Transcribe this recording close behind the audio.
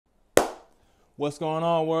What's going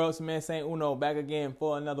on, world? It's man Saint Uno back again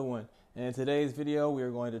for another one. And in today's video, we are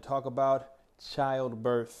going to talk about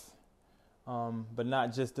childbirth, but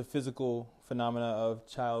not just the physical phenomena of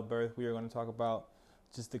childbirth. We are going to talk about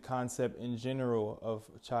just the concept in general of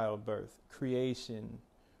childbirth, creation,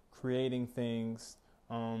 creating things,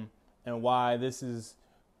 and why this is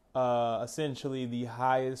essentially the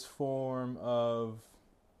highest form of,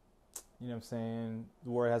 you know what I'm saying, the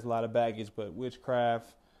word has a lot of baggage, but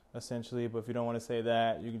witchcraft, essentially. But if you don't want to say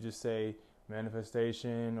that, you can just say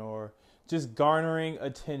manifestation or just garnering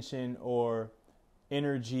attention or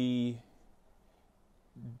energy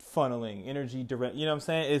funneling, energy direct, you know what I'm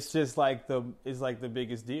saying? It's just like it's like the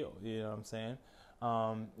biggest deal, you know what I'm saying?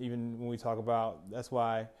 Even when we talk about, that's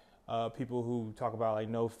why people who talk about like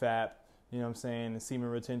no fap, you know what I'm saying, and semen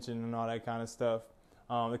retention and all that kind of stuff,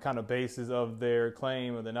 the kind of basis of their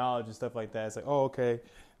claim or the knowledge and stuff like that. It's like, oh, okay,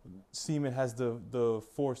 semen has the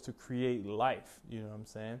force to create life, you know what I'm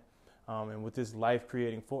saying? And with this life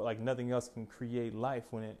creating force, like nothing else can create life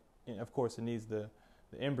when and of course it needs the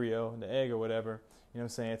embryo, the egg or whatever, you know what I'm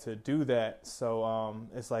saying, to do that. So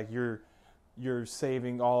it's like you're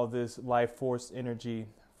saving all of this life force energy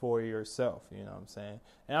for yourself, you know what I'm saying?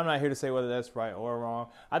 And I'm not here to say whether that's right or wrong.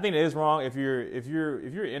 I think it is wrong if you're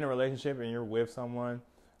in a relationship and you're with someone.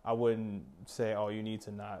 I wouldn't say, oh, you need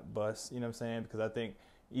to not bust, you know what I'm saying? Because I think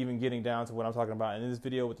even getting down to what I'm talking about in this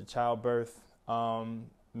video with the childbirth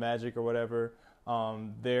magic or whatever,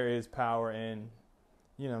 there is power in,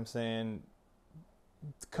 you know what I'm saying,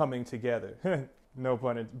 coming together. No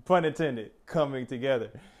pun intended, coming together,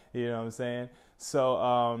 you know what I'm saying?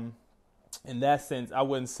 So in that sense, I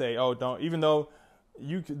wouldn't say, oh, don't, even though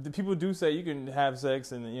the people do say you can have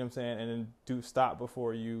sex and, you know what I'm saying, and then do stop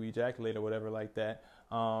before you ejaculate or whatever like that.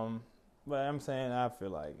 But I'm saying, I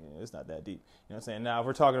feel like it's not that deep. You know what I'm saying? Now, if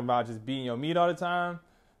we're talking about just beating your meat all the time,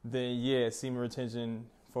 then yeah, semen retention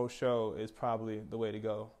for sure is probably the way to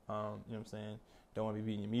go. You know what I'm saying? Don't want to be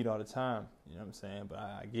beating your meat all the time. You know what I'm saying? But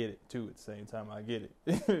I get it too. At the same time, I get it.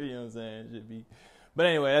 You know what I'm saying? It should be. But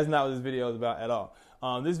anyway, that's not what this video is about at all.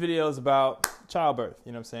 This video is about childbirth.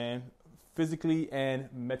 You know what I'm saying? Physically and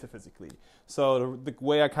metaphysically. So the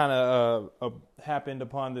way I kind of happened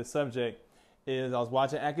upon this subject is I was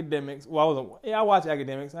watching academics. Well, I watch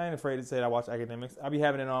academics. I ain't afraid to say that I watch academics. I be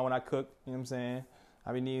having it on when I cook, you know what I'm saying?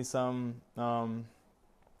 I be needing some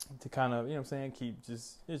to kind of, you know what I'm saying,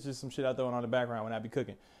 it's just some shit out there on the background when I be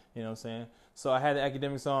cooking, you know what I'm saying? So I had the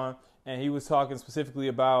academics on, and he was talking specifically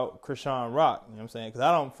about Christian Rock, you know what I'm saying? Because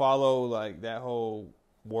I don't follow like that whole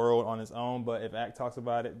world on its own, but if Act talks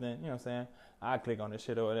about it, then, you know what I'm saying, I click on this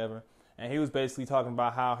shit or whatever. And he was basically talking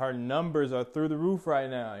about how her numbers are through the roof right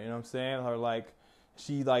now. You know what I'm saying? Her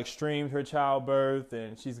she streamed her childbirth,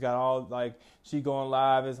 and she's got all she going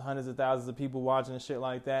live. There's hundreds of thousands of people watching and shit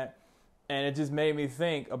like that. And it just made me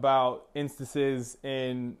think about instances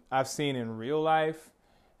I've seen in real life.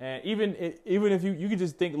 And even if you could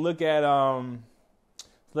just look at,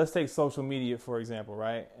 let's take social media, for example,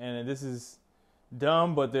 right? And this is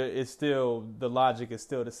dumb, but the logic is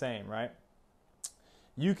still the same, right?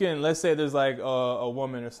 You can, let's say there's like a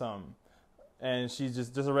woman or something, and she's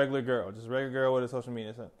just a regular girl with a social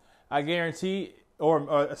media. So I guarantee,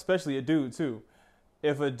 or especially a dude too,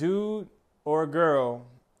 if a dude or a girl,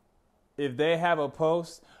 if they have a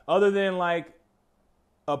post, other than like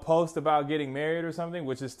a post about getting married or something,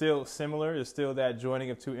 which is still similar, is still that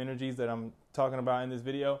joining of two energies that I'm talking about in this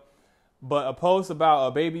video, but a post about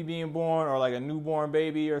a baby being born or like a newborn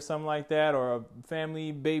baby or something like that, or a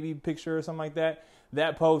family baby picture or something like that,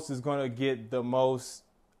 that post is going to get the most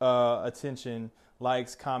attention,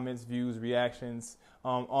 likes, comments, views, reactions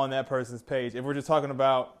on that person's page. If we're just talking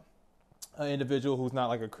about an individual who's not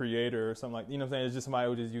like a creator or something like, you know what I'm saying, it's just somebody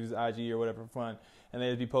who just uses IG or whatever for fun, and they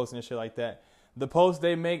just be posting and shit like that. The post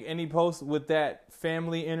they make, any post with that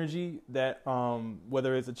family energy, that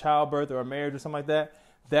whether it's a childbirth or a marriage or something like that,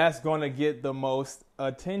 that's going to get the most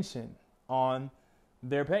attention on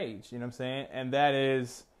their page, you know what I'm saying? And that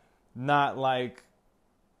is not like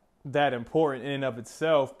that important in and of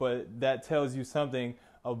itself, but that tells you something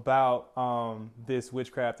about this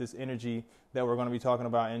witchcraft, this energy that we're going to be talking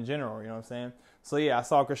about in general, you know what I'm saying? So yeah, I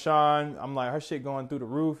saw Krishan, I'm like, her shit going through the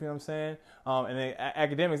roof, you know what I'm saying? And then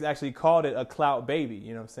academics actually called it a clout baby,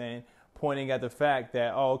 you know what I'm saying? Pointing at the fact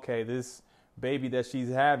that, oh, okay, this baby that she's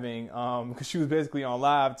having, because she was basically on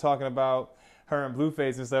live talking about her and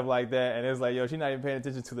Blueface and stuff like that, and it was like, yo, she's not even paying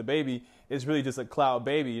attention to the baby. It's really just a clout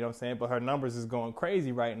baby, you know what I'm saying? But her numbers is going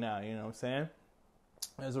crazy right now, you know what I'm saying?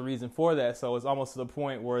 There's a reason for that. So it's almost to the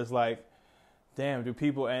point where it's like, damn, do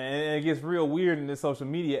people, and it gets real weird in this social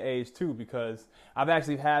media age too, because I've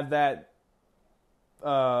actually had that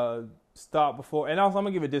stop before, and also I'm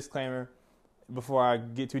gonna give a disclaimer before I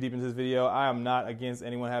get too deep into this video. I am not against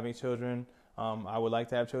anyone having children. I would like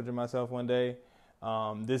to have children myself one day.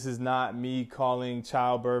 This is not me calling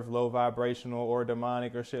childbirth low vibrational or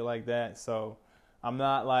demonic or shit like that. So I'm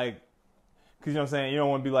not like, cause you know what I'm saying? You don't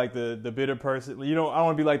want to be like the bitter person. I don't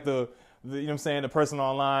want to be like the you know what I'm saying, the person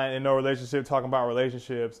online in no relationship talking about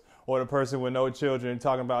relationships, or the person with no children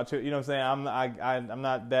talking about children. You know what I'm saying? I'm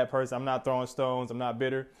not that person. I'm not throwing stones. I'm not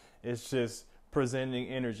bitter. It's just presenting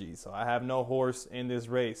energy. So I have no horse in this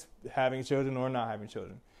race, having children or not having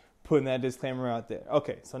children. Putting that disclaimer out there.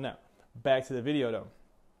 Okay, so now back to the video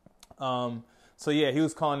though. So yeah, he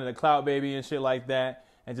was calling it a clout baby and shit like that,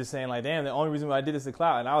 and just saying like, damn, the only reason why I did this is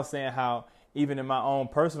clout. And I was saying how even in my own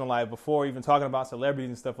personal life, before even talking about celebrities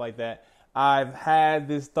and stuff like that, I've had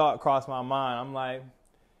this thought cross my mind. I'm like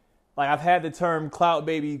I've had the term clout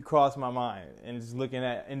baby cross my mind, and just looking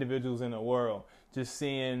at individuals in the world, just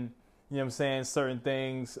seeing, you know what I'm saying, certain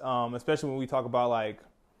things, especially when we talk about like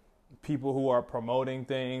people who are promoting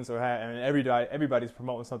things, or and everybody's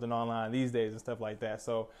promoting something online these days and stuff like that.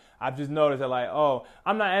 So I've just noticed that like, oh,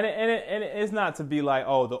 I'm not, and it's not to be like,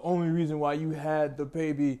 oh, the only reason why you had the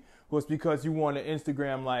baby was because you wanted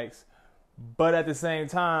Instagram likes, but at the same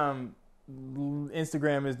time,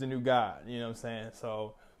 Instagram is the new God, you know what I'm saying?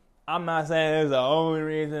 So I'm not saying it's the only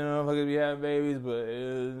reason motherfuckers be having babies, but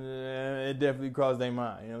it definitely crossed their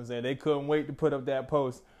mind, you know what I'm saying? They couldn't wait to put up that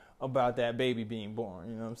post about that baby being born,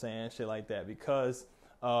 you know what I'm saying? Shit like that, because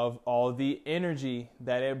of all the energy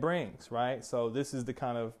that it brings, right? So this is the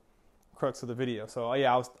kind of crux of the video. So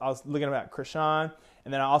yeah, I was looking at Krishan,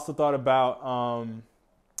 and then I also thought about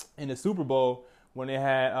in the Super Bowl when they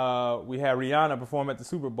had we had Rihanna perform at the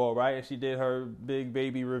Super Bowl, right? And she did her big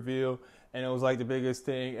baby reveal, and it was like the biggest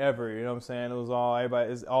thing ever, you know what I'm saying? It was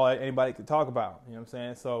all anybody could talk about, you know what I'm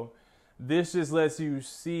saying? So this just lets you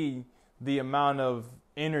see the amount of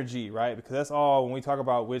energy, right? Because that's all, when we talk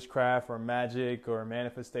about witchcraft or magic or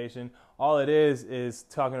manifestation, all it is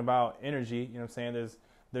talking about energy, you know what I'm saying?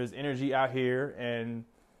 There's energy out here, and you know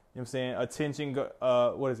what I'm saying, attention,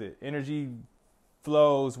 energy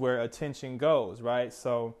flows where attention goes, right?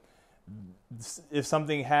 So if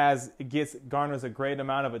something garners a great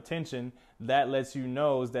amount of attention, that lets you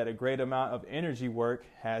know that a great amount of energy work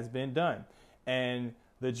has been done. And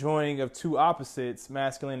the joining of two opposites,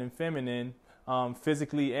 masculine and feminine,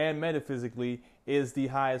 physically and metaphysically, is the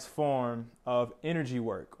highest form of energy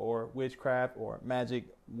work, or witchcraft, or magic,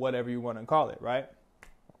 whatever you want to call it, right?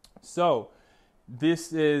 So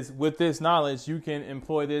with this knowledge, you can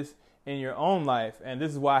employ this in your own life. And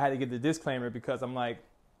this is why I had to get the disclaimer, because I'm like,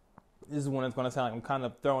 this is when it's going to sound like I'm kind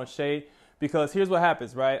of throwing shade, because here's what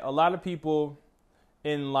happens, right? A lot of people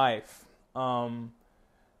in life,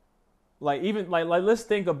 let's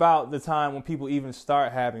think about the time when people even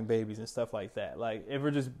start having babies and stuff like that. Like, if we're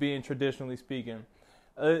just being traditionally speaking,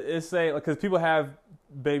 let's say, because people have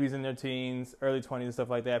babies in their teens, early 20s and stuff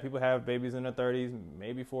like that. People have babies in their 30s,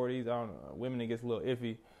 maybe 40s. I don't know. Women, it gets a little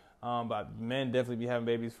iffy. But men definitely be having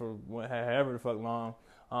babies for however the fuck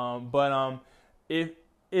long. If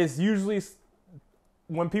it's usually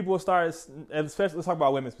when people start, especially, let's talk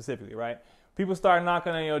about women specifically, right? People start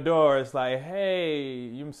knocking on your door. It's like, hey,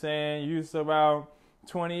 you know what I'm saying, you about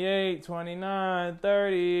 28, 29,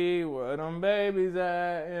 30, where them babies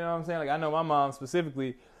at? You know what I'm saying? Like, I know my mom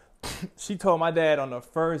specifically, she told my dad on the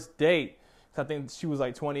first date, I think she was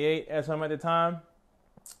like 28 or something at the time.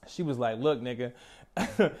 She was like, look, nigga,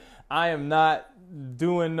 I am not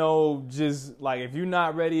doing no, just like, if you're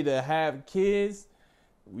not ready to have kids,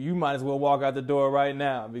 you might as well walk out the door right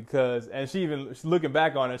now, because, and she's looking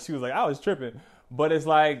back on it, she was like, I was tripping. But it's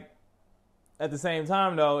like, at the same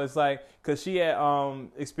time though, it's like, cause she had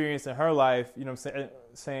experienced in her life, you know what I'm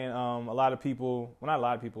saying, a lot of people, well, not a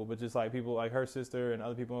lot of people, but just like people like her sister and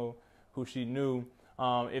other people who she knew,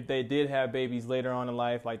 if they did have babies later on in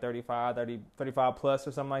life, like 35 plus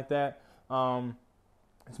or something like that,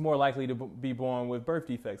 it's more likely to be born with birth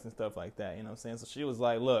defects and stuff like that, you know what I'm saying? So she was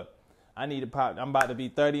like, look, I need to pop, I'm about to be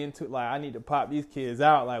 30 and 2, like, I need to pop these kids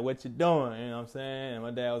out, like, what you doing, you know what I'm saying? And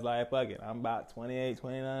my dad was like, fuck it, I'm about 28,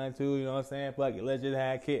 29, too, you know what I'm saying? Fuck it, let's just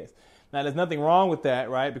have kids. Now, there's nothing wrong with that,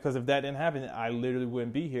 right? Because if that didn't happen, I literally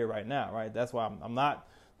wouldn't be here right now, right? That's why I'm not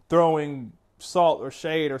throwing salt or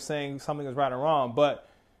shade or saying something is right or wrong, but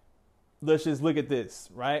let's just look at this,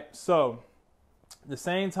 right? So, the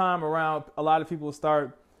same time around, a lot of people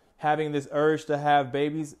start having this urge to have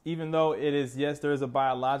babies, even though it is, yes, there is a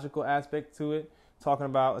biological aspect to it, talking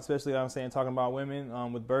about, especially talking about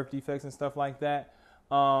women with birth defects and stuff like that.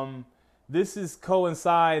 This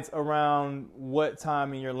coincides around what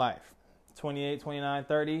time in your life? 28, 29,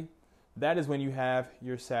 30. that is when you have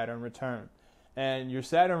your Saturn return. And your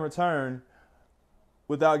Saturn return,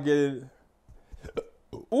 without getting,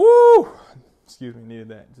 excuse me, needed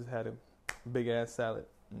that. Just had a big ass salad.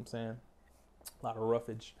 You know what I'm saying? A lot of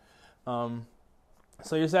roughage.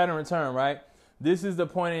 So your Saturn return, right? This is the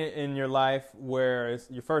point in your life where it's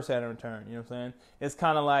your first Saturn return. You know what I'm saying? It's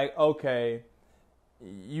kind of like, okay,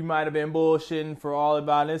 you might have been bullshitting for all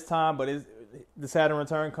about this time, but the Saturn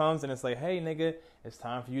return comes and it's like, hey, nigga, it's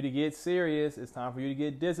time for you to get serious. It's time for you to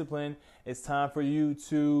get disciplined. It's time for you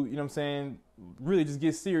to, you know what I'm saying, really just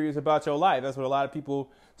get serious about your life. That's what a lot of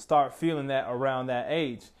people start feeling that around that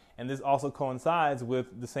age. And this also coincides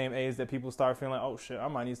with the same age that people start feeling like, oh shit, I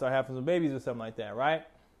might need to start having some babies or something like that, right?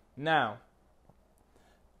 Now,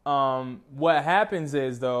 what happens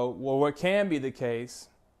is, though, well, what can be the case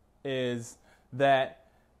is that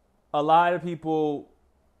a lot of people,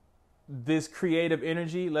 this creative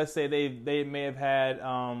energy, let's say they may have had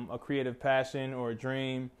a creative passion or a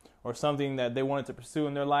dream or something that they wanted to pursue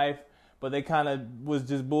in their life, but they kind of was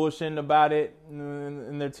just bullshitting about it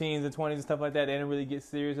in their teens and 20s and stuff like that. They didn't really get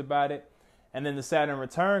serious about it. And then the Saturn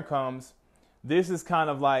return comes. This is kind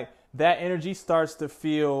of like that energy starts to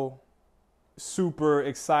feel super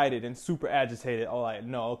excited and super agitated. Oh, like,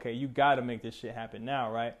 no, okay, you got to make this shit happen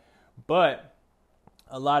now, right? But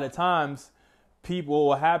a lot of times, what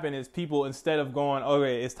will happen is people, instead of going,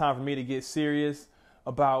 okay, it's time for me to get serious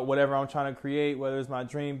about whatever I'm trying to create, whether it's my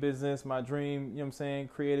dream business, my dream, you know what I'm saying,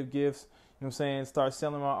 creative gifts, you know what I'm saying, start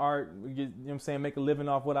selling my art, get, you know what I'm saying, make a living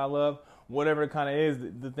off what I love, whatever it kind of is,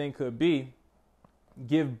 the thing could be,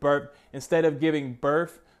 give birth, instead of giving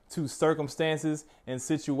birth to circumstances and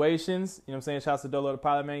situations, you know what I'm saying, shouts to Dolo the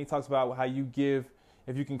Pilot Man, he talks about how you give,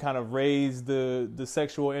 if you can kind of raise the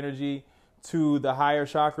sexual energy to the higher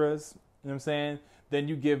chakras, you know what I'm saying, then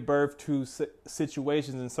you give birth to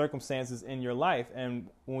situations and circumstances in your life. And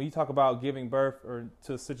when you talk about giving birth or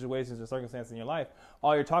to situations or circumstances in your life,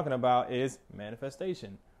 all you're talking about is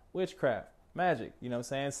manifestation, witchcraft, magic, you know what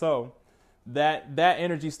I'm saying? So that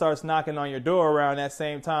energy starts knocking on your door around that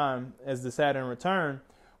same time as the Saturn return.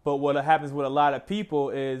 But what happens with a lot of people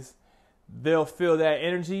is they'll feel that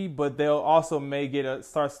energy, but they'll also may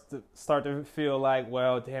start to feel like,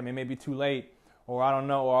 well, damn, it may be too late. Or I don't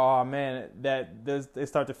know, or oh man, they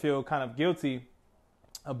start to feel kind of guilty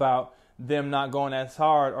about them not going as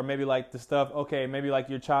hard, or maybe like the stuff, okay, maybe like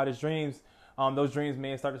your childish dreams, those dreams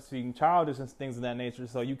may start to seem childish and things of that nature.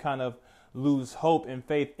 So you kind of lose hope and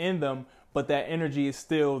faith in them, but that energy is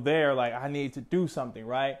still there. Like, I need to do something,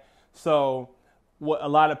 right? So what a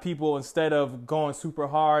lot of people, instead of going super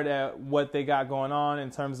hard at what they got going on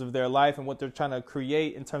in terms of their life and what they're trying to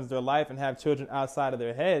create in terms of their life and have children outside of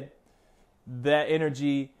their head, that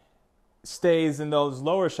energy stays in those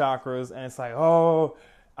lower chakras, and it's like, oh,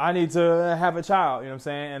 I need to have a child, you know what I'm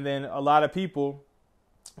saying? And then a lot of people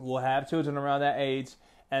will have children around that age,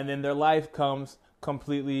 and then their life becomes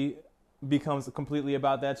completely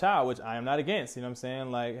about that child, which I am not against, you know what I'm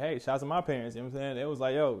saying? Like, hey, shout out to my parents, you know what I'm saying? It was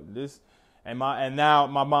like, yo, this, and now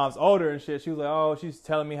my mom's older and shit. She was like, oh, she's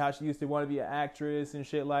telling me how she used to want to be an actress and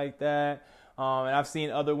shit like that. And I've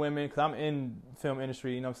seen other women, because I'm in film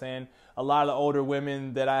industry, you know what I'm saying? A lot of the older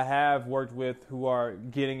women that I have worked with who are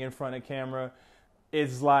getting in front of camera,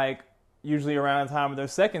 it's like usually around the time of their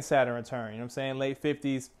second Saturn return, you know what I'm saying? Late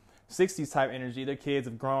 50s, 60s type energy. Their kids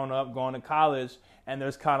have grown up, gone to college, and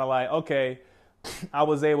there's kind of like, okay, I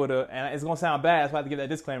was able to, and it's going to sound bad, so I have to give that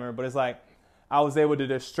disclaimer, but it's like, I was able to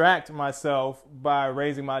distract myself by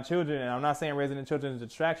raising my children. And I'm not saying raising the children is a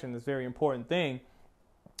distraction. It's a very important thing.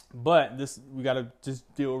 But we got to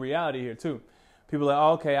just deal with reality here too. People are like,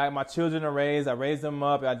 oh, okay, my children are raised. I raised them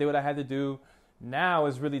up. I did what I had to do. Now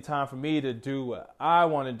it's really time for me to do what I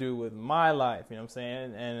want to do with my life. You know what I'm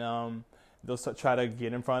saying? And they'll try to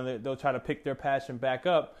get in front of it. They'll try to pick their passion back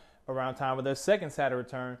up around time of their second Saturn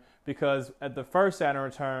return. Because at the first Saturn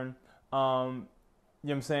return, you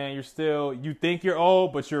know what I'm saying, you think you're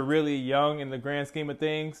old, but you're really young in the grand scheme of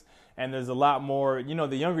things. And there's a lot more, you know,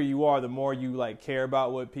 the younger you are, the more you like care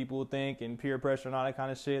about what people think and peer pressure and all that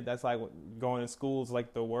kind of shit. That's like going to school is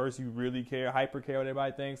like the worst. You really hyper care what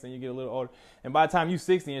everybody thinks. And you get a little older. And by the time you're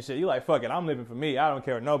 60 and shit, you're like, fuck it, I'm living for me. I don't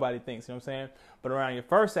care what nobody thinks, you know what I'm saying? But around your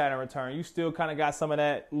first Saturn return, you still kind of got some of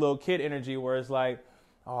that little kid energy where it's like,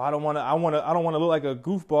 oh, I don't want to look like a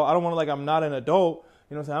goofball. I don't want to like I'm not an adult.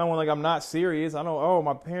 You know what I'm saying? I don't want like I'm not serious. I know, oh,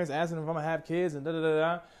 my parents asking if I'm going to have kids and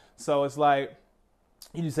da-da-da-da. So it's like,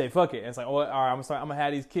 you just say, fuck it. And it's like, oh, all right, I'm going to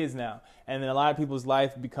have these kids now. And then a lot of people's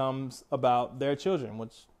life becomes about their children,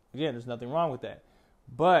 which, again, there's nothing wrong with that.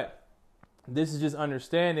 But this is just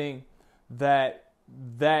understanding that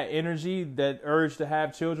energy, that urge to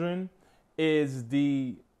have children is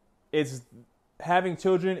the it's having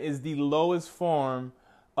children is the lowest form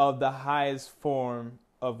of the highest form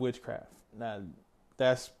of witchcraft. Now,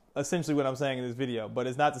 that's essentially what I'm saying in this video, but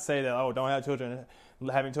it's not to say that, oh, don't have children,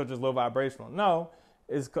 having children is low vibrational. No,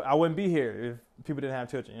 I wouldn't be here if people didn't have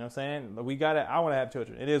children. You know what I'm saying? I want to have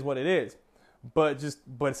children. It is what it is. But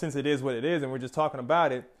since it is what it is and we're just talking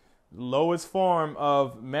about it, lowest form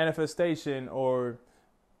of manifestation or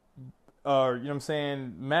you know what I'm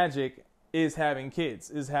saying, magic is having kids,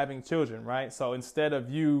 is having children, right? So instead of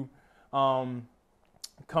you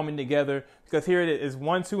coming together, because here it is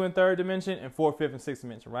 1, 2, and 3rd dimension and 4th, 5th, and 6th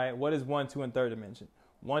dimension, right? What is 1, 2, and 3rd dimension?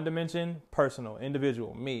 1 dimension, personal,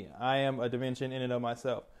 individual, me. I am a dimension in and of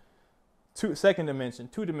myself. 2nd dimension,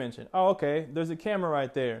 2 dimension. Oh, okay, there's a camera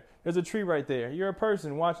right there. There's a tree right there. You're a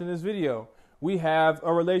person watching this video. We have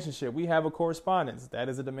a relationship. We have a correspondence. That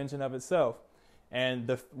is a dimension of itself. And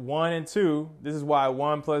the 1 and 2, this is why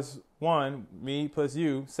 1 plus 1, me plus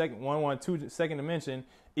you, 1, 1, 2, 2nd dimension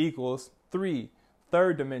equals 3,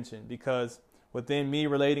 3rd dimension, because within me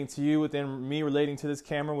relating to you, within me relating to this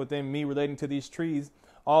camera, within me relating to these trees,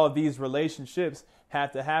 all of these relationships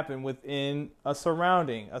have to happen within a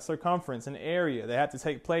surrounding, a circumference, an area. They have to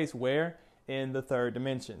take place where? In the 3rd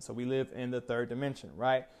dimension. So we live in the 3rd dimension,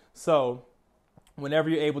 right? So whenever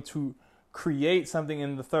you're able to create something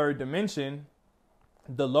in the 3rd dimension,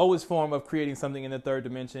 the lowest form of creating something in the 3rd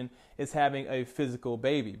dimension is having a physical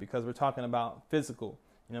baby, because we're talking about physical,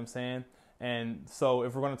 you know what I'm saying? And so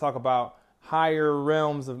if we're going to talk about higher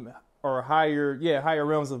realms of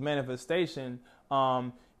manifestation,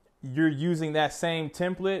 you're using that same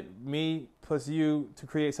template, me plus you, to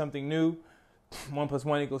create something new. 1 plus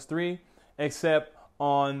 1 equals 3, except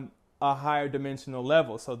on a higher dimensional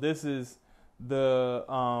level. So this is the,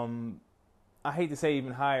 I hate to say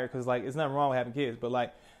even higher, because like it's nothing wrong with having kids, but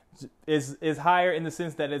like it's higher in the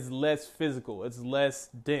sense that it's less physical, it's less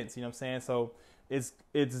dense. You know what I'm saying? So it's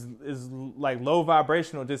like low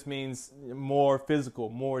vibrational just means more physical,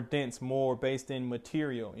 more dense, more based in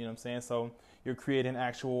material. You know what I'm saying? So you're creating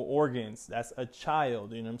actual organs. That's a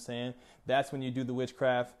child. You know what I'm saying? That's when you do the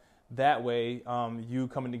witchcraft that way. You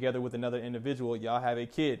coming together with another individual, y'all have a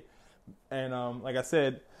kid. And like I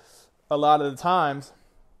said, a lot of the times,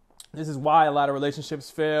 this is why a lot of relationships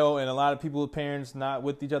fail, and a lot of people's parents not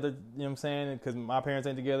with each other, you know what I'm saying? Because my parents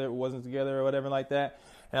ain't together, it wasn't together, or whatever like that.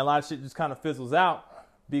 And a lot of shit just kind of fizzles out,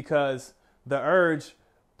 because the urge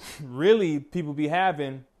really people be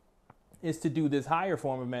having is to do this higher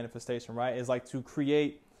form of manifestation, right? It's like to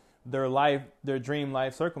create their life, their dream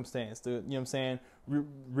life circumstance, to, you know what I'm saying,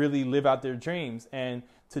 really live out their dreams, and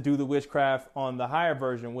to do the witchcraft on the higher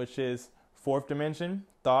version, which is 4th dimension,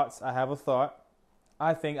 thoughts. I have a thought.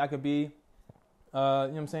 I think I could be, you know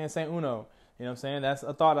what I'm saying, Saint Uno. You know what I'm saying? That's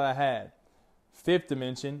a thought that I had. 5th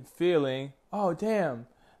dimension, feeling, oh, damn,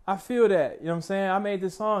 I feel that. You know what I'm saying? I made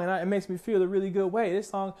this song, and it makes me feel a really good way. This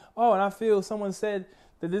song, oh, and I feel someone said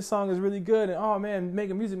that this song is really good, and oh, man,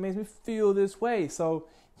 making music makes me feel this way. So,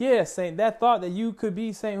 yeah, Saint, that thought that you could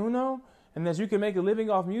be Saint Uno, and that you can make a living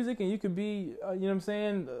off music, and you could be, you know what I'm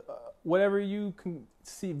saying, whatever you can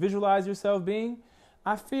see, visualize yourself being,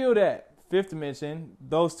 I feel that. 5th dimension,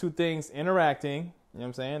 those two things interacting, you know what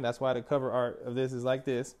I'm saying? That's why the cover art of this is like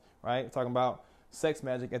this, right? We're talking about sex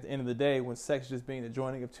magic at the end of the day, when sex just being the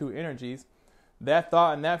joining of two energies. That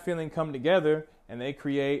thought and that feeling come together, and they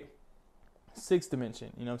create 6th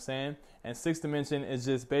dimension, you know what I'm saying? And 6th dimension is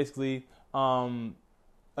just basically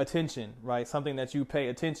attention, right? Something that you pay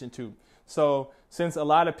attention to. So since a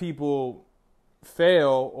lot of people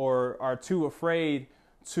fail or are too afraid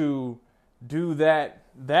to do that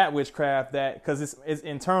witchcraft, that because it's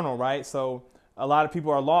internal, right? So a lot of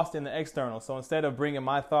people are lost in the external. So instead of bringing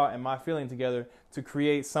my thought and my feeling together to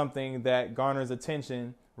create something that garners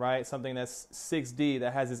attention, right? Something that's 6D,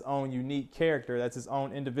 that has its own unique character, that's its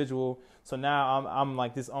own individual. So now I'm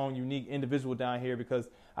like this own unique individual down here, because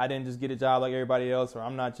I didn't just get a job like everybody else, or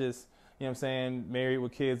I'm not just, you know what I'm saying, married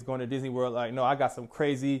with kids going to Disney World. Like, no, I got some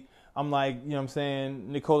crazy, I'm like, you know what I'm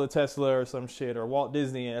saying, Nikola Tesla or some shit, or Walt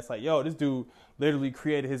Disney. And it's like, yo, this dude literally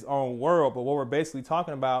created his own world. But what we're basically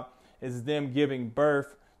talking about is them giving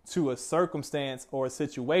birth to a circumstance or a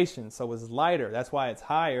situation. So it's lighter. That's why it's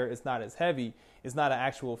higher. It's not as heavy. It's not an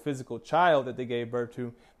actual physical child that they gave birth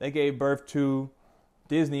to. They gave birth to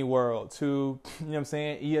Disney World, to, you know what I'm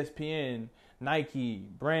saying, ESPN, Nike,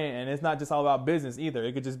 brand. And it's not just all about business either.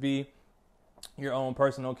 It could just be your own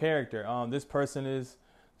personal character. This person is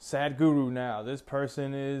Sadhguru now. This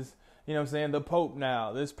person is, you know what I'm saying, the Pope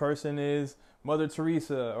now. This person is Mother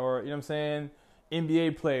Teresa, or, you know what I'm saying,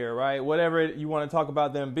 NBA player, right? Whatever you want to talk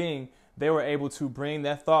about them being, they were able to bring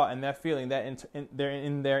that thought and that feeling that they're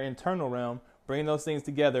in their internal realm, bring those things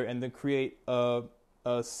together, and then create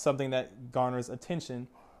something that garners attention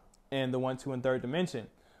in the 1, 2, and 3rd dimension.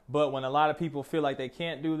 But when a lot of people feel like they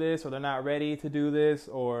can't do this, or they're not ready to do this,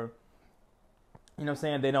 or, you know what I'm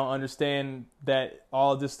saying, they don't understand that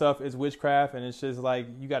all of this stuff is witchcraft, and it's just like,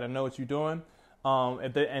 you got to know what you're doing.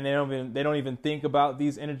 They don't even think about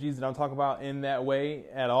these energies that I'm talking about in that way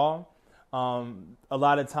at all. A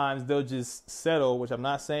lot of times they'll just settle, which I'm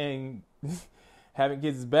not saying having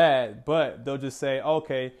kids is bad, but they'll just say,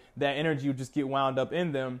 okay, that energy will just get wound up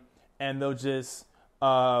in them, and they'll just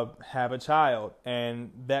have a child,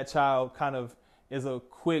 and that child kind of is a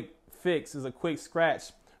quick fix, is a quick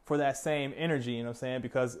scratch for that same energy, you know what I'm saying?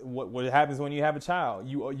 Because what happens when you have a child,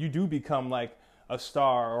 you do become like a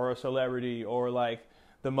star or a celebrity or like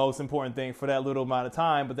the most important thing for that little amount of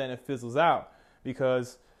time, but then it fizzles out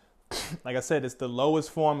because, like I said, it's the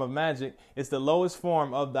lowest form of magic. It's the lowest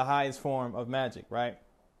form of the highest form of magic, right?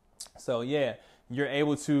 So yeah, you're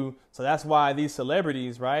able to, so that's why these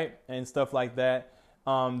celebrities, right, and stuff like that,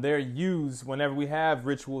 they're used whenever we have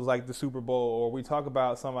rituals like the Super Bowl, or we talk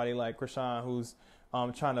about somebody like Krishan who's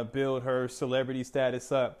trying to build her celebrity status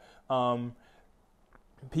up.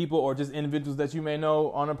 People, or just individuals that you may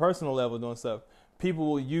know on a personal level doing stuff,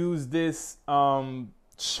 people will use this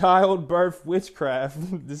childbirth witchcraft.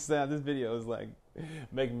 This video is like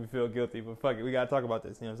making me feel guilty, but fuck it, we gotta talk about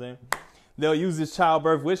this. You know what I'm saying? They'll use this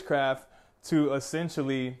childbirth witchcraft to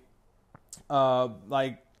essentially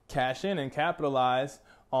like cash in and capitalize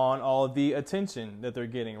on all the attention that they're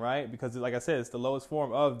getting, right? Because like I said, it's the lowest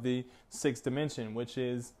form of the 6th dimension, which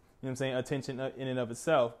is, you know what I'm saying, attention in and of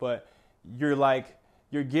itself. But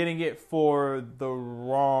you're getting it for the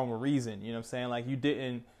wrong reason. You know what I'm saying? Like, you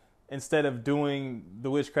didn't, instead of doing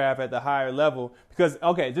the witchcraft at the higher level, because,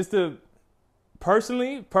 okay, just to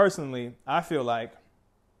personally, I feel like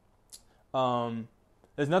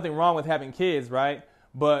there's nothing wrong with having kids, right?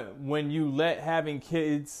 But when you let having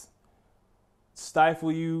kids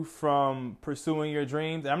stifle you from pursuing your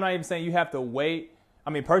dreams, and I'm not even saying you have to wait. I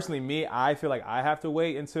mean, personally, me, I feel like I have to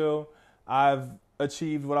wait until I've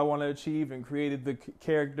achieved what I want to achieve and created the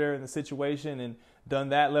character and the situation and done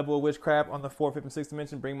that level of witchcraft on the 4th, 5th, and 6th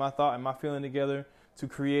dimension, bring my thought and my feeling together to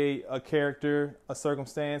create a character, a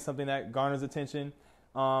circumstance, something that garners attention.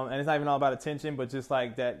 And it's not even all about attention, but just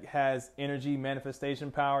like that has energy,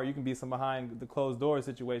 manifestation power. You can be some behind the closed door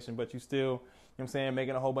situation, but you still, you know what I'm saying,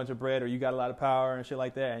 making a whole bunch of bread, or you got a lot of power and shit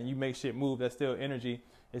like that, and you make shit move. That's still energy.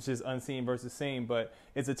 It's just unseen versus seen, but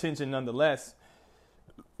it's attention nonetheless.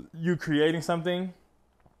 You creating something,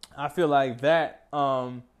 I feel like that,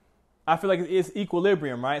 I feel like it's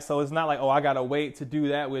equilibrium, right? So it's not like, oh, I got to wait to do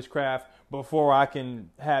that witchcraft before I can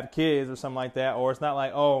have kids or something like that. Or it's not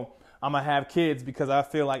like, oh, I'm going to have kids because I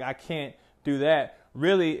feel like I can't do that.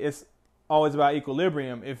 Really, it's always about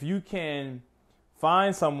equilibrium. If you can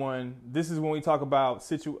find someone, this is when we talk about,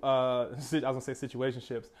 I was going to say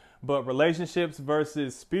situationships, but relationships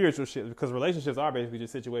versus spiritual ships, because relationships are basically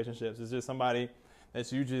just situationships. It's just somebody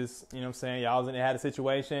that you just, you know what I'm saying, y'all had a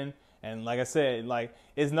situation. And like I said, like,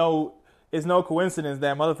 it's no coincidence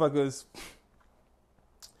that motherfuckers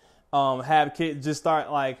have kids, just start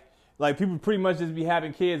like people pretty much just be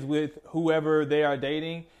having kids with whoever they are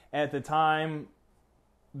dating at the time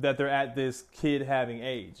that they're at this kid having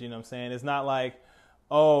age. You know what I'm saying? It's not like,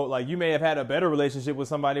 oh, like you may have had a better relationship with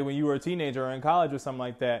somebody when you were a teenager or in college or something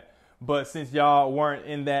like that. But since y'all weren't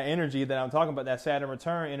in that energy that I'm talking about, that Saturn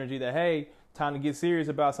return energy, that, hey, time to get serious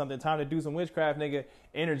about something, time to do some witchcraft, nigga,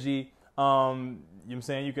 energy. You know what I'm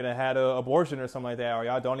saying? You could have had an abortion or something like that, or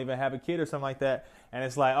y'all don't even have a kid or something like that. And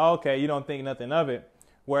it's like, oh, okay, you don't think nothing of it.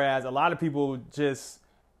 Whereas a lot of people just,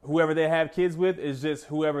 whoever they have kids with is just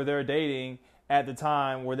whoever they're dating at the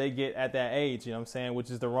time where they get at that age, you know what I'm saying? Which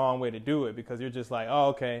is the wrong way to do it, because you're just like, oh,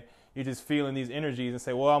 okay, you're just feeling these energies and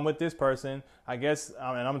say, well, I'm with this person, I guess,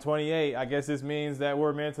 and I'm 28, I guess this means that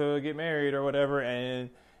we're meant to get married or whatever. And,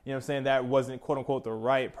 you know what I'm saying, that wasn't, quote unquote, the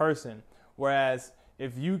right person. Whereas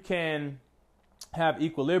if you can have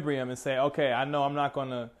equilibrium and say, okay, I know I'm not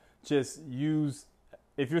going to just use,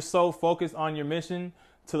 if you're so focused on your mission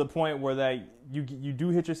to the point where that you do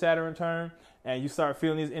hit your Saturn return and you start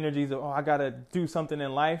feeling these energies of, oh, I got to do something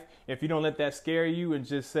in life. If you don't let that scare you and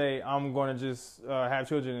just say, I'm going to just have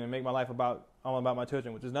children and make my life all about my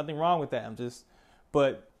children, which is nothing wrong with that.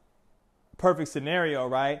 But perfect scenario,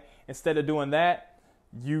 right? Instead of doing that,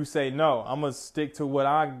 you say, no, I'm going to stick to what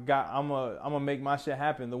I got. I'm going to make my shit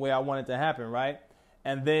happen the way I want it to happen, right?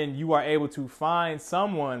 And then you are able to find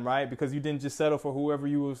someone, right? Because you didn't just settle for whoever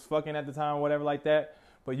you was fucking at the time or whatever like that.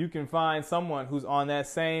 But you can find someone who's on that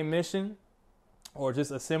same mission, or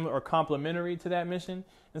just a similar or complementary to that mission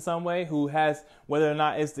in some way, who has, whether or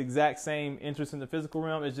not it's the exact same interest in the physical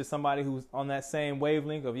realm, it's just somebody who's on that same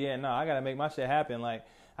wavelength of, yeah, no, I got to make my shit happen. Like,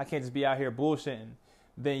 I can't just be out here bullshitting.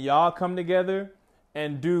 Then y'all come together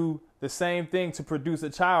and do the same thing to produce a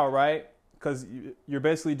child, right? Because you're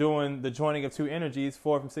basically doing the joining of two energies,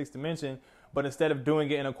 fourth and sixth dimension, but instead of doing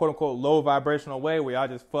it in a quote unquote low vibrational way where y'all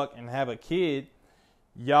just fuck and have a kid,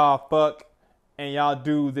 y'all fuck and y'all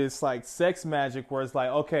do this like sex magic where it's like,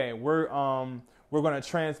 okay, we're gonna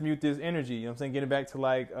transmute this energy. You know what I'm saying? Getting back to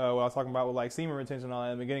like what I was talking about with like semen retention and all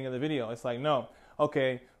that at the beginning of the video. It's like, no,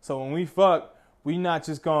 okay, so when we fuck, we not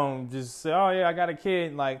just gonna just say, oh yeah, I got a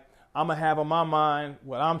kid. Like, I'm gonna have on my mind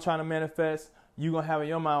what I'm trying to manifest. You gonna have in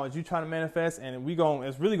your mind what you trying to manifest, and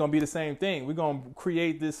it's really gonna be the same thing. We're gonna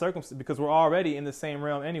create this circumstance because we're already in the same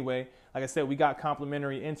realm anyway. Like I said, we got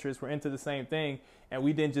complementary interests. We're into the same thing, and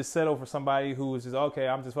we didn't just settle for somebody who was just, okay,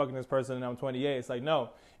 I'm just fucking this person and I'm 28. It's like, no,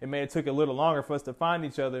 it may have took a little longer for us to find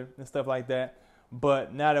each other and stuff like that.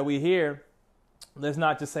 But now that we're here, let's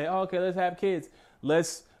not just say, oh, okay, let's have kids.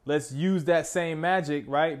 Let's use that same magic,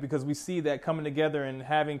 right? Because we see that coming together and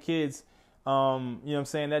having kids, you know what I'm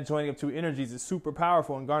saying, that joining of two energies is super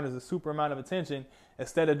powerful and garners a super amount of attention.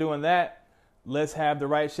 Instead of doing that, let's have the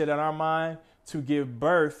right shit on our mind to give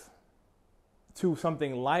birth to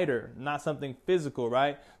something lighter, not something physical,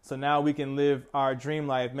 right? So now we can live our dream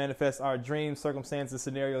life, manifest our dreams, circumstances,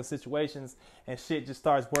 scenarios, situations, and shit just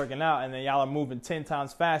starts working out. And then y'all are moving 10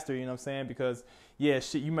 times faster, you know what I'm saying? Because, yeah,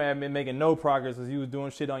 shit, you may have been making no progress as you was doing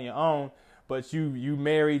shit on your own, but you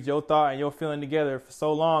married your thought and your feeling together for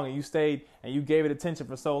so long, and you stayed and you gave it attention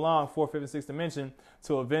for so long, fourth, fifth, and sixth dimension,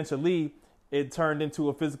 till eventually it turned into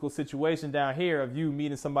a physical situation down here of you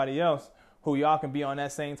meeting somebody else who y'all can be on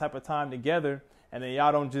that same type of time together, and then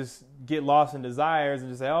y'all don't just get lost in desires and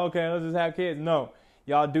just say, oh, okay, let's just have kids. No,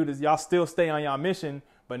 y'all do this. Y'all still stay on y'all mission,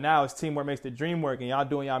 but now it's teamwork makes the dream work, and y'all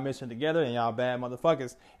doing y'all mission together, and y'all bad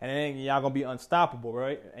motherfuckers, and then y'all gonna be unstoppable,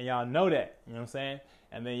 right? And y'all know that, you know what I'm saying?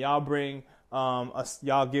 And then y'all bring,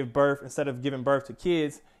 y'all give birth, instead of giving birth to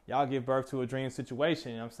kids, y'all give birth to a dream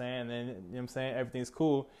situation, you know what I'm saying? And then, you know what I'm saying, everything's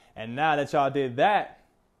cool. And now that y'all did that,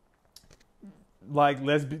 like,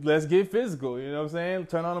 let's get physical, you know what I'm saying?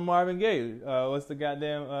 Turn on the Marvin Gaye. What's the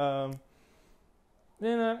goddamn,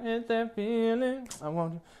 then I hit that feeling. I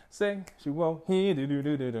want to sexual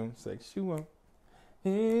healing, sexual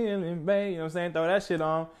healing, babe. You know what I'm saying? Throw that shit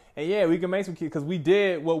on. And yeah, we can make some kids because we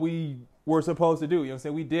did what we were supposed to do. You know what I'm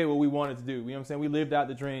saying? We did what we wanted to do. You know what I'm saying? We lived out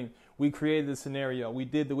the dream. We created the scenario. We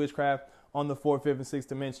did the witchcraft on the fourth, fifth, and sixth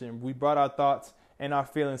dimension. We brought our thoughts and our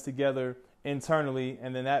feelings together internally,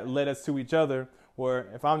 and then that led us to each other, where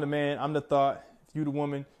if I'm the man, I'm the thought, if you the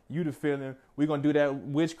woman, you the feeling, we're going to do that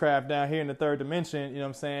witchcraft down here in the third dimension, you know what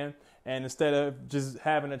I'm saying? And instead of just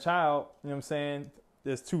having a child, you know what I'm saying,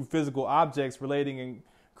 there's two physical objects relating and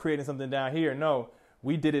creating something down here. No,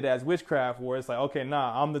 we did it as witchcraft, where it's like, okay,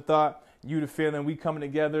 nah, I'm the thought, you the feeling, we coming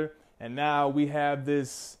together, and now we have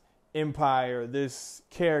this empire, this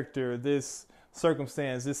character, this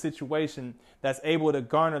circumstance, this situation that's able to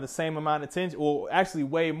garner the same amount of attention, or actually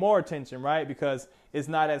way more attention, right? Because it's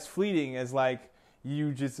not as fleeting as like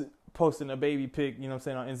you just posting a baby pic, you know what I'm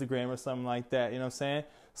saying, on Instagram or something like that, you know what I'm saying?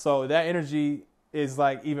 So that energy is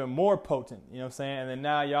like even more potent, you know what I'm saying? And then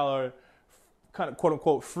now y'all are kind of quote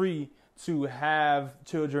unquote free to have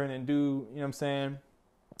children and do, you know what I'm saying,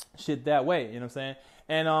 shit that way, you know what I'm saying?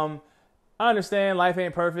 And I understand life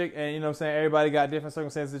ain't perfect, and you know what I'm saying, everybody got different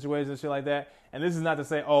circumstances, situations, and shit like that. And this is not to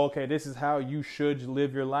say, oh, okay, this is how you should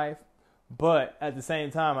live your life. But at the same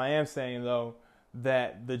time, I am saying, though,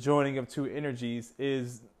 that the joining of two energies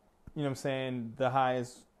is, you know what I'm saying, the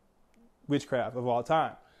highest witchcraft of all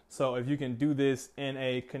time. So if you can do this in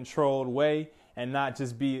a controlled way and not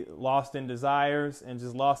just be lost in desires and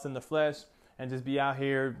just lost in the flesh and just be out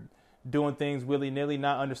here doing things willy-nilly,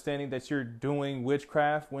 not understanding that you're doing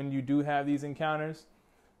witchcraft when you do have these encounters,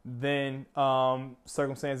 then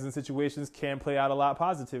circumstances and situations can play out a lot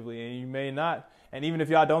positively, and you may not. And even if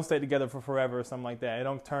y'all don't stay together for forever or something like that, it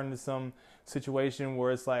don't turn into some situation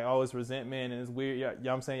where it's like, oh, it's resentment and it's weird.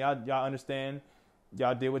 Y'all I'm saying, y'all understand,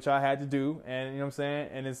 y'all did what y'all had to do, and you know what I'm saying,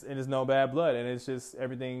 and it's no bad blood, and it's just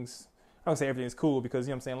everything's, I don't say everything's cool, because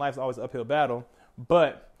you know what I'm saying, life's always an uphill battle,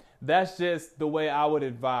 but that's just the way I would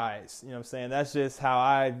advise, you know what I'm saying? That's just how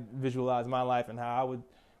I visualize my life, and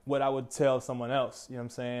what I would tell someone else, you know what I'm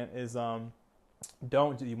saying, is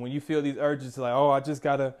don't, when you feel these urges to like, oh, I just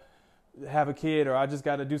got to have a kid, or I just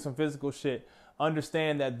got to do some physical shit,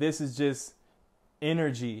 understand that this is just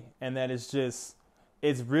energy, and that it's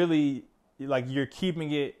really like you're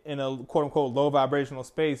keeping it in a quote unquote low vibrational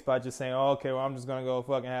space by just saying, oh, okay, well, I'm just going to go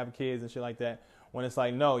fucking have kids and shit like that. When it's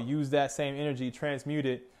like, no, use that same energy, transmute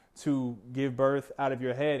it to give birth out of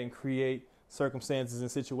your head and create circumstances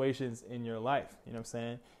and situations in your life. You know what I'm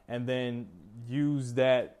saying? And then use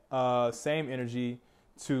that same energy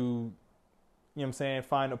to, you know what I'm saying,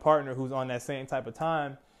 find a partner who's on that same type of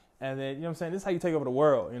time. And then, you know what I'm saying, this is how you take over the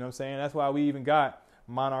world. You know what I'm saying? That's why we even got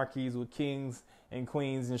monarchies with kings and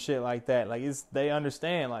queens and shit like that. Like, they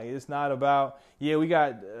understand, like, it's not about, yeah, we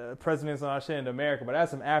got presidents on our shit in America, but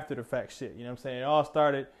that's some after the fact shit. You know what I'm saying? It all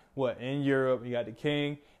started, in Europe. You got the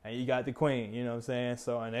king and you got the queen, you know what I'm saying?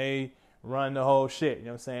 So, and they run the whole shit, you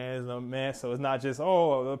know what I'm saying? Man, so it's not just,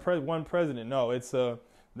 one president. No, it's a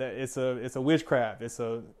witchcraft. It's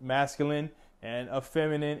a masculine and a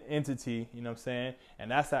feminine entity, you know what I'm saying?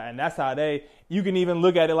 And that's how you can even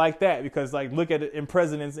look at it like that, because, like, look at it in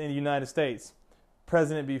presidents in the United States.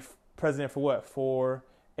 President be president for what? 4,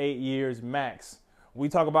 8 years max. We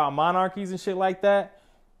talk about monarchies and shit like that.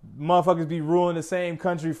 Motherfuckers be ruling the same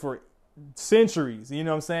country for centuries. You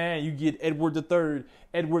know what I'm saying? You get Edward III,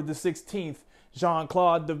 Edward the 16th,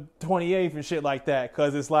 Jean-Claude the 28th and shit like that.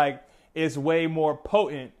 Cause it's like, it's way more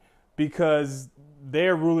potent because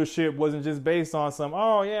their rulership wasn't just based on some,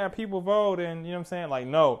 oh yeah, people vote and you know what I'm saying? Like,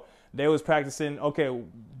 no, they was practicing,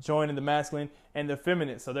 joining the masculine and the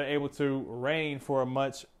feminine. So they're able to reign for a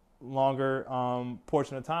much longer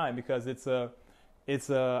portion of time because it's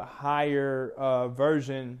a higher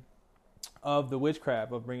version of the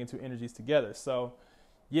witchcraft of bringing two energies together. So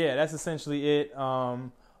yeah, that's essentially it.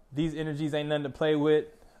 These energies ain't nothing to play with.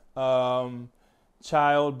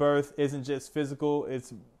 Childbirth isn't just physical,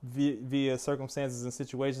 it's via circumstances and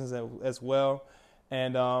situations as well.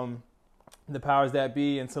 And the powers that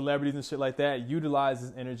be and celebrities and shit like that utilize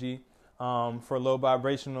this energy for low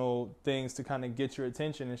vibrational things to kind of get your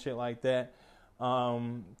attention and shit like that,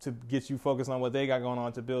 to get you focused on what they got going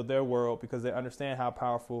on to build their world, because they understand how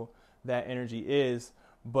powerful that energy is.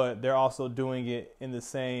 But they're also doing it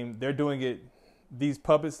these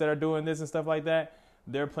puppets that are doing this and stuff like that,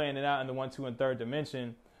 they're playing it out in the 1, 2, and 3rd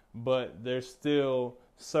dimension, but they're still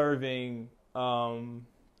serving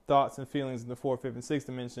thoughts and feelings in the 4th, 5th, and 6th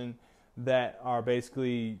dimension that are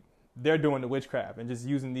basically, they're doing the witchcraft and just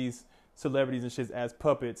using these celebrities and shit as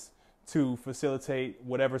puppets to facilitate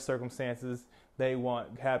whatever circumstances they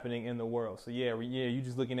want happening in the world. So yeah, you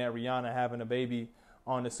just looking at Rihanna having a baby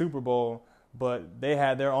on the Super Bowl, but they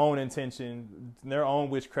had their own intention, their own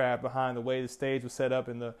witchcraft behind the way the stage was set up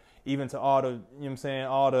and even to all the, you know what I'm saying,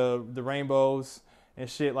 all the rainbows and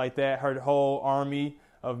shit like that. Her whole army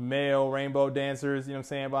of male rainbow dancers, you know what I'm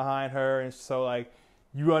saying, behind her. And so, like,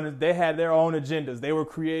 they had their own agendas. They were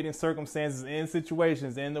creating circumstances and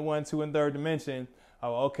situations in the 1, 2, and 3rd dimension.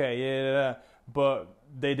 Oh, okay, yeah. But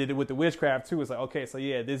they did it with the witchcraft too. It's like, okay, so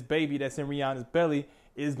yeah, this baby that's in Rihanna's belly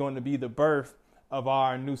is going to be the birth of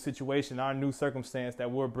our new situation, our new circumstance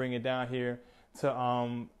that we're bringing down here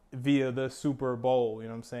to via the Super Bowl, you know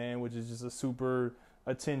what I'm saying, which is just a super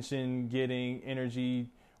attention getting energy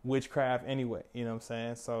witchcraft anyway, you know what I'm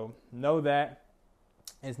saying? So know that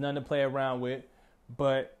it's nothing to play around with,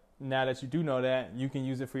 but now that you do know that, you can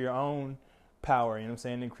use it for your own power, you know what I'm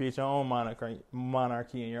saying, and create your own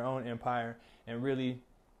monarchy and your own empire and really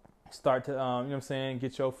start to, you know what I'm saying,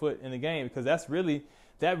 get your foot in the game, because that really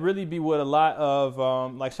be what a lot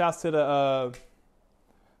of, like, shouts to the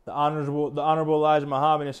honorable Elijah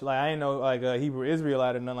Muhammad and shit. Like, I ain't know, like, a Hebrew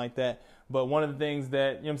Israelite or nothing like that. But one of the things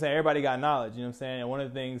that, you know what I'm saying, everybody got knowledge, you know what I'm saying? And one of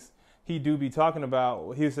the things he do be talking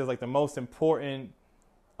about, he says, like, the most important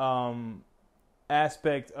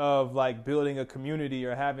aspect of, like, building a community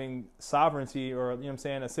or having sovereignty or, you know what I'm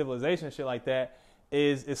saying, a civilization, shit like that,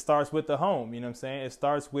 is it starts with the home, you know what I'm saying? It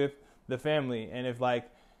starts with the family. And if, like,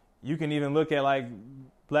 you can even look at, like,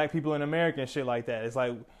 black people in America and shit like that. It's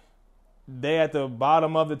like they at the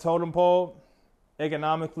bottom of the totem pole,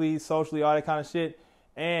 economically, socially, all that kind of shit.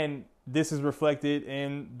 And this is reflected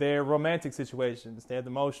in their romantic situations. They have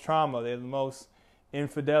the most trauma. They have the most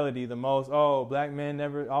infidelity, the most, black men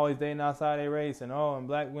never always dating outside their race. And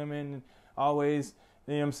black women always,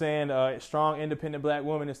 you know what I'm saying, strong, independent black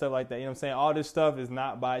women and stuff like that. You know what I'm saying? All this stuff is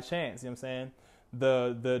not by chance. You know what I'm saying?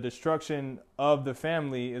 The destruction of the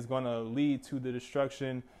family is going to lead to the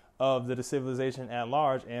destruction of the civilization at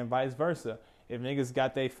large, and vice versa. If niggas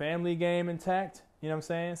got their family game intact, you know what I'm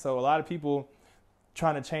saying? So a lot of people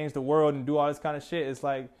trying to change the world and do all this kind of shit, it's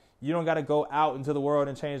like, you don't got to go out into the world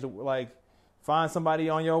and change find somebody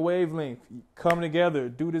on your wavelength, come together,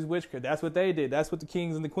 do this witchcraft. That's what they did. That's what the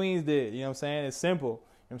kings and the queens did. You know what I'm saying? It's simple. You know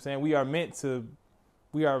what I'm saying? We are meant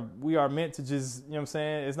to just, you know what I'm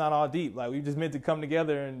saying? It's not all deep. Like, we just meant to come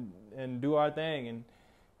together and do our thing and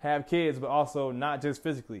have kids, but also not just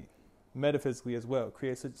physically. metaphysically as well,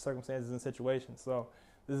 creates circumstances and situations. So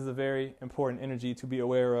this is a very important energy to be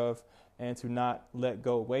aware of and to not let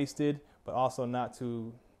go wasted, but also not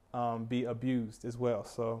to be abused as well.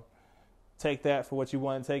 So take that for what you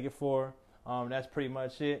want to take it for. That's pretty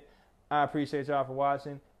much it. I appreciate y'all for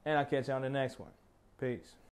watching, and I'll catch you on the next one. Peace.